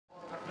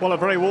Well, a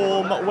very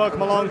warm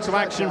welcome along to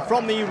action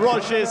from the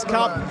Rogers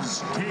Cup.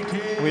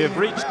 We have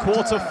reached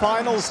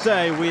quarter-finals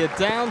day. We are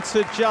down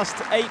to just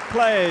 8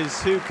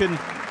 players who can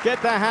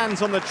get their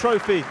hands on the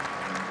trophy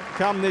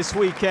come this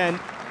weekend.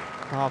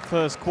 Our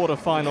first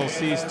quarter-final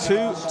sees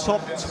 2 top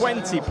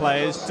 20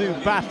 players do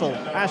battle.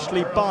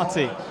 Ashleigh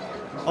Barty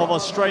of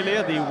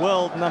Australia, the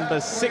world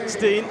number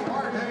 16,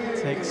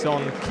 takes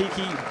on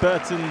Kiki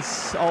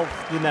Bertens of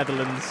the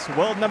Netherlands,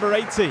 world number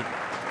 18.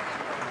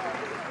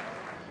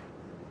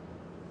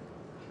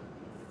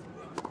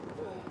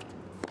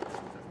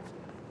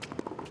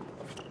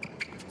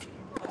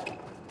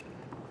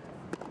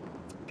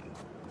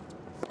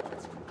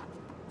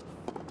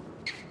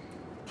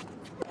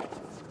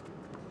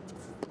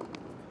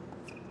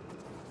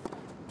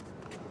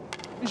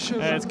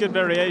 It's good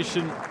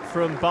variation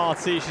from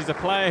Barty. She's a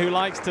player who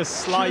likes to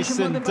slice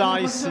and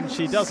dice, and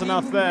she does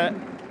enough there.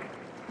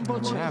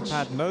 We have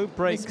had no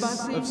breaks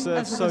of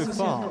serve so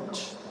far.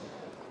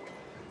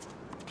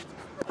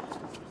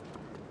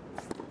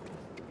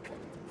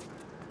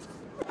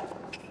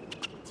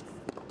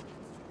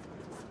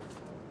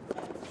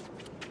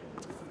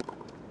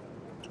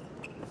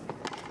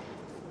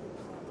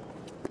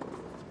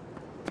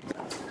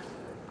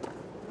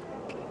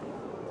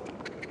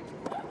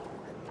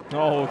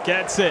 Oh,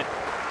 gets it.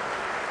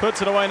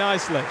 Puts it away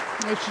nicely.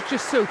 She's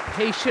just so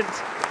patient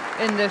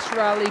in this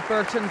rally,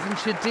 Bertens, and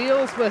she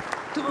deals with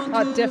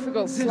a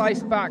difficult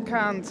slice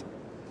backhand.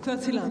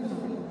 30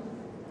 love.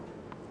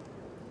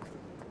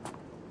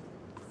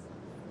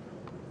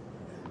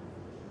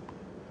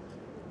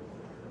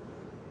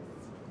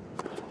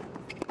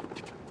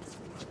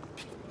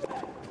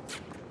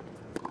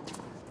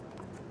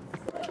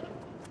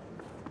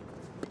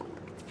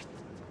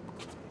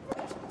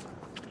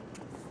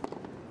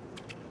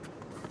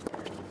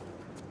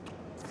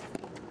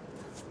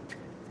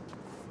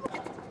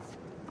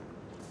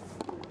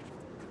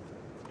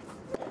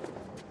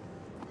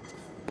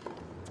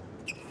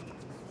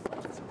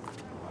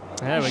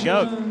 There we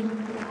go.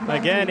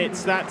 Again,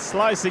 it's that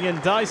slicing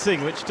and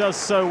dicing which does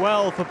so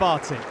well for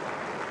Barty.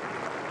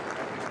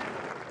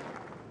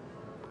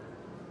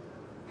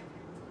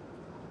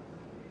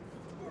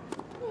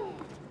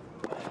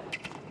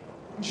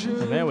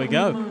 And there we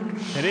go.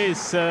 It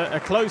is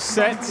a close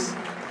set.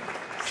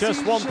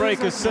 Just one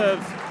break of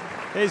serve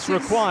is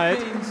required,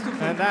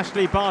 and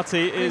Ashleigh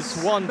Barty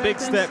is one big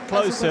step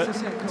closer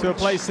to a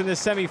place in the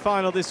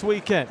semi-final this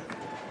weekend.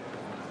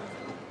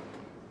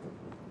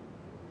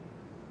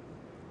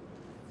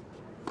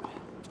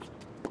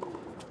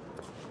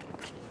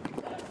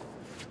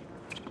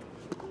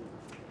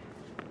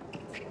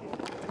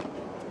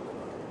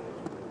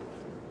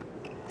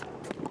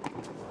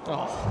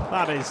 Oh,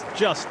 that is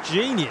just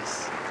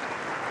genius.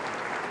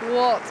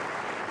 What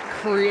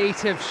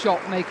creative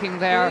shot making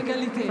there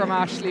from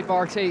Ashleigh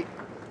Barty.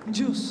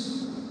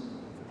 Juice.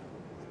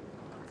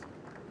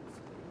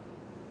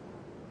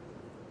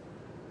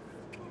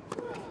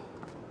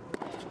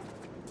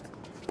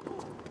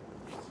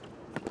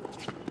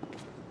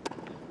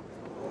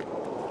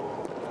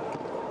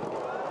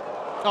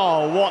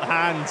 Oh, what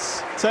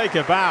hands. Take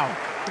a bow.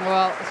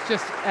 Well, it's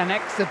just an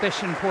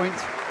exhibition point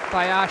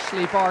by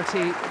Ashleigh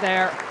Barty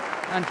there,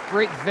 and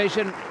great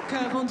vision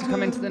to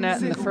come into the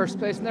net in the first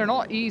place. And they're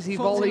not easy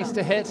volleys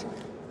to hit.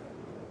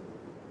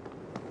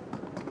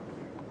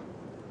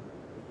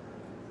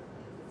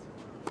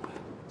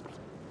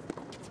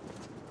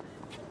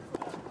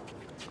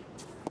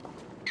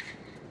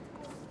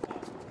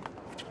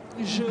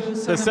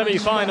 The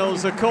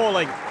semi-finals are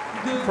calling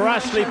for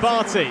Ashleigh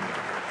Barty.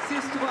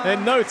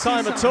 In no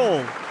time at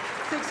all,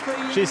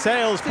 she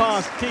sails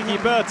past Kiki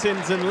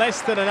Bertens in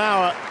less than an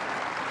hour.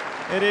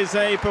 It is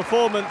a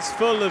performance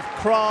full of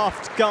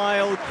craft,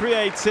 guile,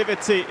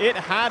 creativity. It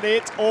had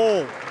it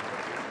all.